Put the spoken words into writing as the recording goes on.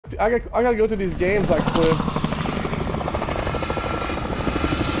gotta go through these games like Cliff.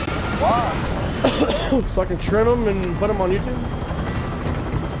 Why? So I can trim them and put them on YouTube.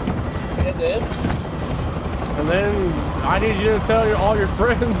 And then I need you to tell all your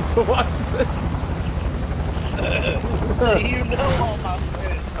friends to watch this. You know all my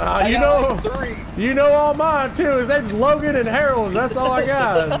friends. You know, like 3. you know all mine too. His name's Logan and Harold. That's all I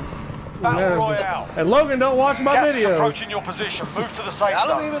got. Battle Royale. And Logan don't watch my Gas is videos. approaching your position. Move to the safe I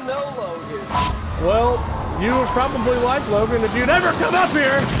don't zone. even know Logan. Well, you would probably like Logan if you'd ever come up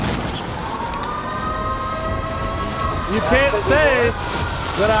here. You can't say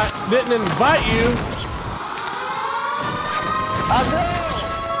that I didn't invite you. I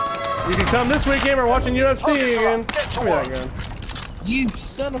know. You can come this weekend. We're watching UFC again. Give me that gun. You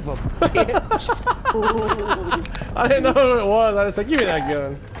son of a bitch. I didn't know who it was. I just said, give me that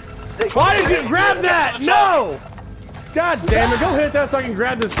gun. Why did you grab that? No! God damn it. Go hit that so I can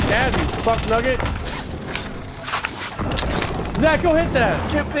grab this scab, you fuck nugget. Zach, go hit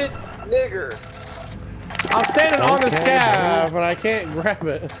that. Chip it, nigger. I'm standing on the scab and I can't grab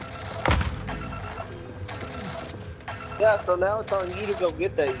it. Yeah, so now it's on you to go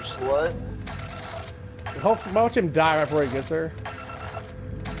get that, you slut. Hopefully, watch him die right before he gets there.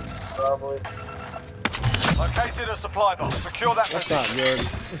 Probably. Located a supply box. Secure that That's position. not good.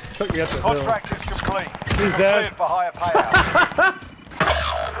 Took me up the hill. Contract is complete. He's dead. Cleared for higher payout.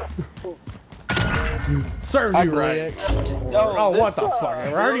 Serves you right. Oh, what the fuck?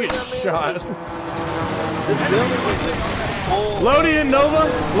 I already get shot. This building was just full. Lodi and Nova.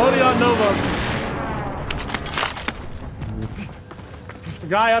 Lodi on Nova. The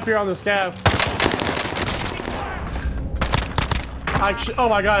guy up here on the scab. Oh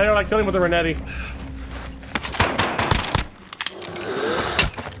my god, I killed him with a Renetti.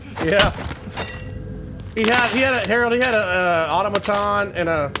 Yeah. He had a Harold, he had a automaton and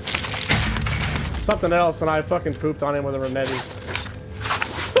a something else, and I fucking pooped on him with a Renetti.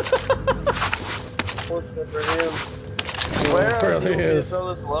 Fortunate for him. Where are you gonna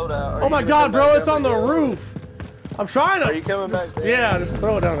throw this loadout? Oh my god, bro, it's on the roof. I'm trying to. Are you coming back there? Yeah, just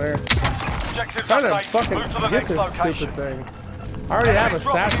throw it down there. Objectives Trying to update. fucking Move to the get next this location. stupid thing. I already have a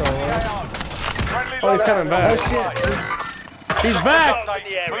satchel. Friendly Oh, he's coming back. Oh shit. He's back.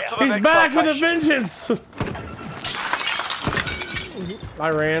 Move to the He's next back with a location. vengeance. I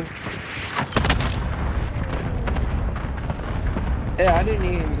ran. Yeah, I didn't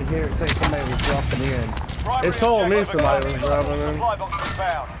even hear it say somebody was dropping in. It told me somebody was dropping in. Supply box is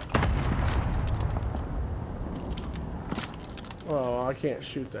found. Oh, I can't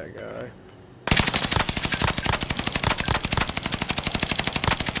shoot that guy.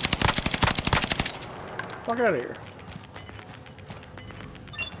 Fuck out of here.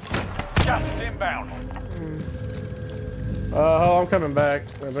 Gas is inbound. Oh, I'm coming back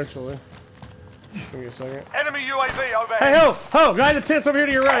eventually. Give me a second. Enemy UAV overhead. Hey, ho! Guy in the tent's over here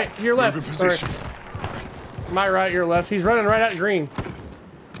to your right, your left. Moving position. Sorry. My right, your left. He's running right at green.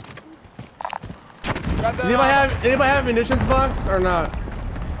 Does anybody have a munitions box or not?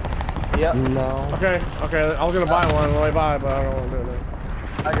 Yep. No. Okay. I was gonna buy one on the way by, but I don't want to do it.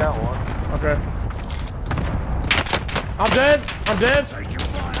 I got one. Okay. I'm dead.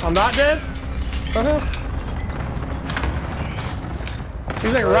 I'm not dead.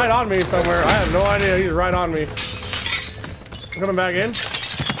 He's like right on me somewhere. I have no idea. He's right on me. I'm coming back in.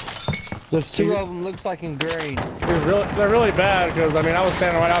 There's 2 of them. Looks like in green. They're really bad because I mean I was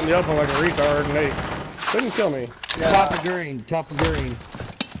standing right out in the open like a retard and they couldn't kill me. Yeah. Top of green.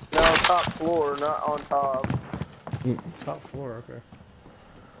 No, top floor, not on top. Top floor. Okay.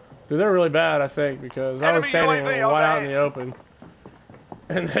 Dude, they're really bad, I think, because I was standing right out in the open,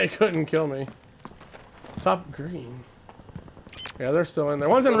 and they couldn't kill me. Top green. Yeah, they're still in there.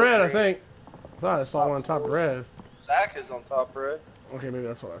 One's in red, I think. I thought I saw one on top red. Zach is on top red. Okay, maybe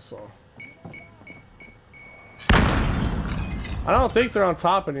that's what I saw. I don't think they're on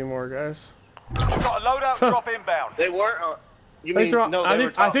top anymore, guys. You've got a loadout drop inbound. They weren't on. You I mean, think no,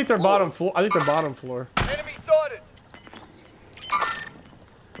 I think they're bottom floor. I think they're bottom floor. Enemy sighted.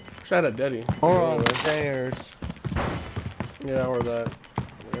 Shout out Deddy. Or on the stairs. Yeah, or that.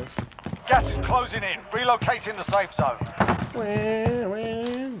 Gas is closing in. Relocating the safe zone.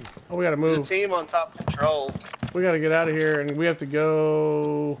 Oh, we gotta move. There's a team on top control. We gotta get out of here, and we have to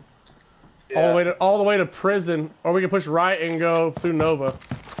go all the way to prison, or we can push right and go through Nova.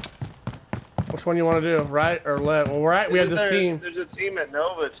 Which one you want to do, right or left? Well, right. We have this team. There's a team at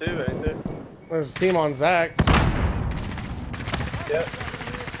Nova too, ain't there? There's a team on Zach. Yep.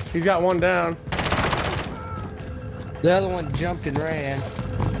 He's got one down. The other one jumped and ran.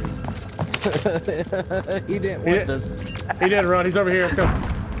 He didn't want this. He did run. He's over here. Let's go.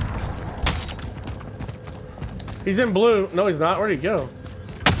 He's in blue. No, he's not. Where'd he go?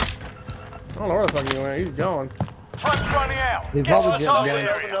 I don't know where the fuck he went. He's going. Time's running out. He Get to probably the jumped target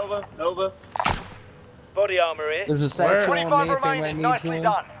down. area. Nova. Body armor here. There's a satchel 25 on me if remaining. anyone Nicely needs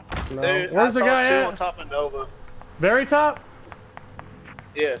done. one. No. Dude, Where's the I saw guy two at? on top of Nova. Very top?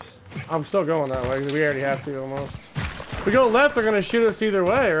 Yes. I'm still going that way because we already have to almost. If we go left, they're gonna shoot us either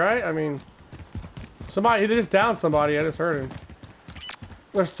way, right? I mean, somebody, he just downed somebody. I just heard him.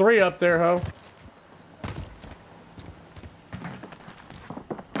 There's 3 up there, ho.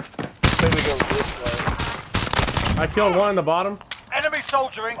 Then we go this way. I killed one in the bottom. Enemy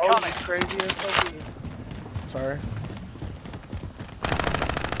soldier Oh, incoming. you crazy SOB. Sorry.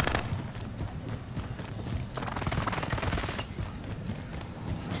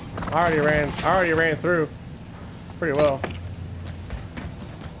 I already ran through pretty well.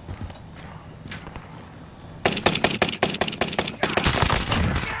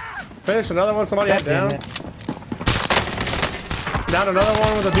 Finish another one, somebody had down. Down another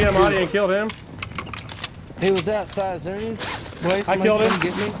one with a Diamatti and killed him. He was outside. Is there any way I killed him.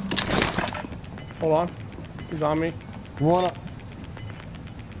 Get me? Hold on. He's on me. One up.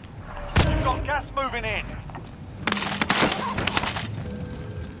 You've got gas moving in.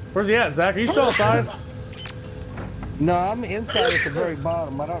 Where's he at, Zach? Are you still outside? No, I'm inside at the very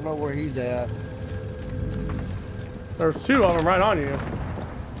bottom. I don't know where he's at. There's 2 of them right on you.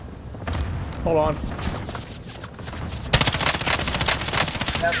 Hold on.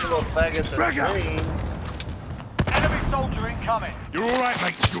 That's a little faggot. Frag out. Enemy soldier incoming. You're all right,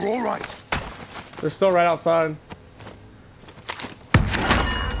 mate. You're all right. They're still right outside.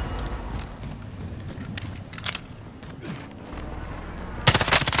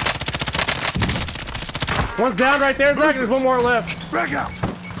 One's down right there, Zach. There's one more left. Frag out.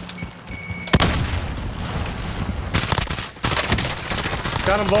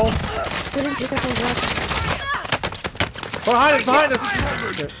 Got them both. Behind us.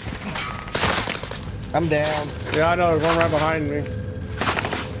 I'm down. Yeah, I know. There's one right behind me.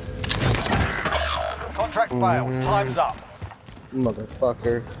 Contract failed. Time's up.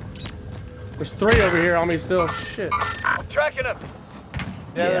 Motherfucker. There's 3 over here on me still. Shit. I'm tracking him.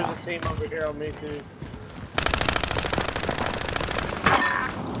 Yeah, there's a team over here on me too.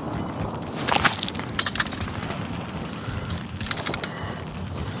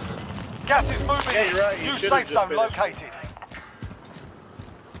 Gas is moving Yeah, you're right. You in. New should've safe just zone finished. located.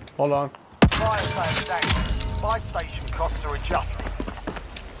 Hold on. Fire sales active. Buy station costs are adjusted.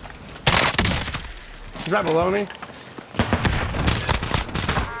 He's right below me.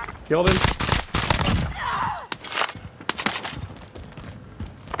 Killed him.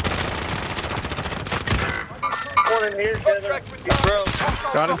 One in here, Kevin. He's broke.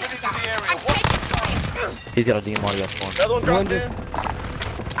 Got him. Dropping into the area. He's got a DMR up one. Another one One dropped just. in.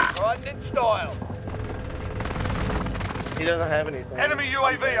 Riding in style. He doesn't have anything. Enemy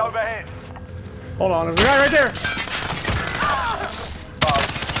UAV overhead. Hold on. There's a guy right there. Oh,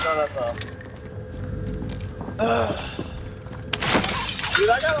 no, that's up. Dude,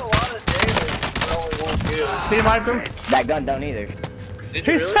 I got a lot of damage for only 1 kill. Team wiped him. That gun don't either. Did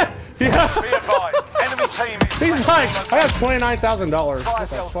you really? Yeah. Be advised. Enemy team is He's like, I got $29,000. Fire What the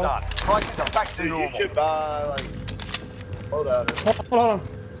sales fuck? done. Prices are back to Dude, you normal. should buy, like, loadouter. Hold on.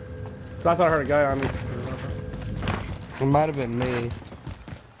 I thought I heard a guy on me. It might have been me.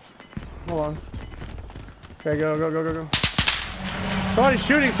 Hold on. Okay, go. Somebody's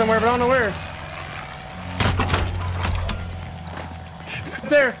shooting somewhere, but I don't know where. Right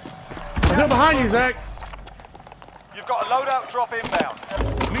there. Still behind you, Zach. You've got a loadout drop inbound.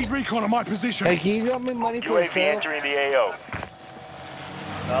 Need recon on my position. Hey, can you drop me money for a sale? the AO.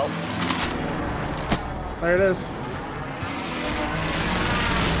 No. There it is.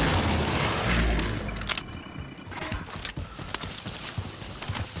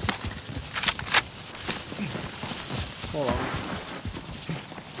 Hold on.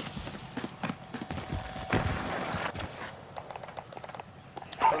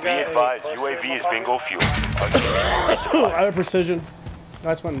 Be advised, UAV is bingo fuel. I have precision. I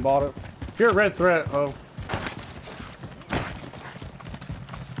just went and bought it. If you're a red threat, oh.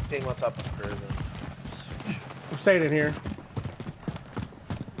 Team on top of prison. I'm staying in here.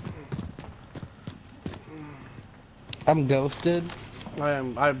 I'm ghosted.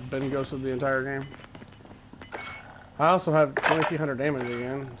 I've been ghosted the entire game. I also have 2,300 damage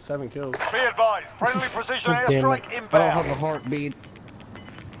again. 7 kills. Be advised. Friendly precision Damn it. airstrike I don't have a inbound. heartbeat.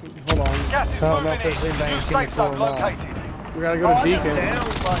 Hold on. Gas is I don't know moving if there's in. anybody New in King safe zone or not. located. We gotta go Oh, to I got Beacon. down,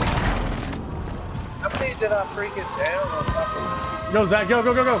 like, how many did I freaking down on top of Go, Zach. Go.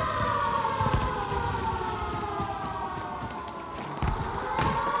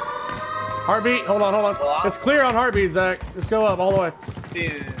 Heartbeat. Hold on, hold on. Well, it's clear on heartbeat, Zach. Just go up all the way.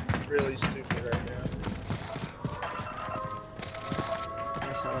 Being really stupid right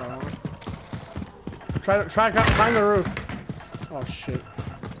now. Try climb the roof. Oh shit.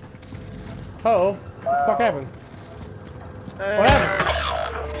 Uh-oh. What the fuck happened? What happened?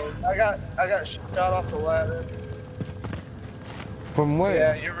 I got shot off the ladder. From where?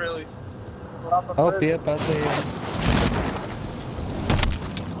 Yeah, you're really. Oh, yep, I see him.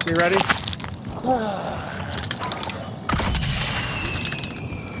 You ready?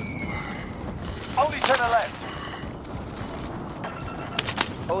 Only 10 are left.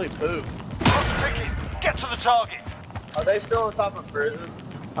 Holy poop. Clock's ticking. Get to the target. Are they still on top of prison?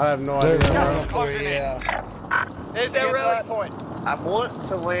 I have no idea. Gas is closing in. Yeah. There's their rally point. I want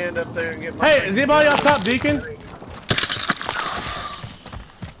to land up there and get my. Hey, is anybody on top, Deacon?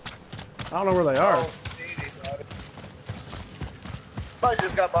 I don't know where they are. Oh, I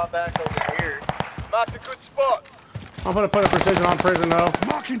just got my back over here. Marked a good spot. I'm gonna put a precision on prison though.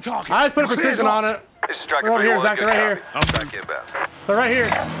 Marking targets. I just put a precision on it. This is Striker They're over here, 3-1. Zach. They're right here. I'm Back inbound. They're right here.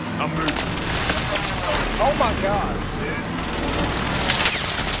 I'm moving. Oh my god,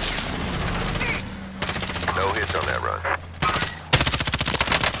 No hits on that run.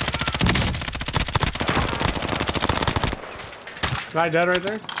 Guy dead right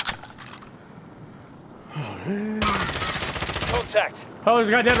there. Contact. Oh, there's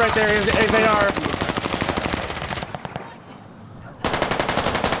a guy dead right there. His AR.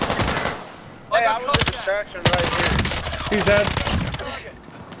 Hey, I was a distraction right here. He's dead.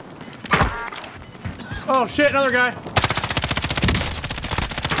 Oh shit, another guy.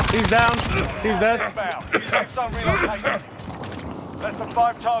 He's down. He's dead. Inbound. Safe zone relocated. Less than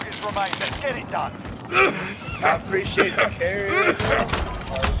 5 targets remain. Let's get it done. I appreciate the carry.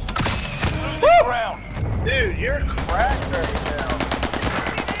 Ground. Dude, you're cracked right now.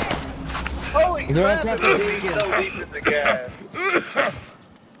 Holy They're on crap, top of it's Deacon. so deep in the gas.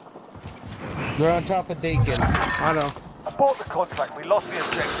 They're on top of Deacon. I know. Abort the contract. We lost the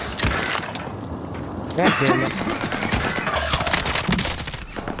objective. God damn it.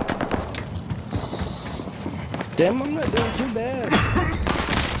 Damn, I'm not doing too bad.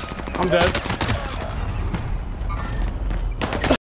 I'm dead.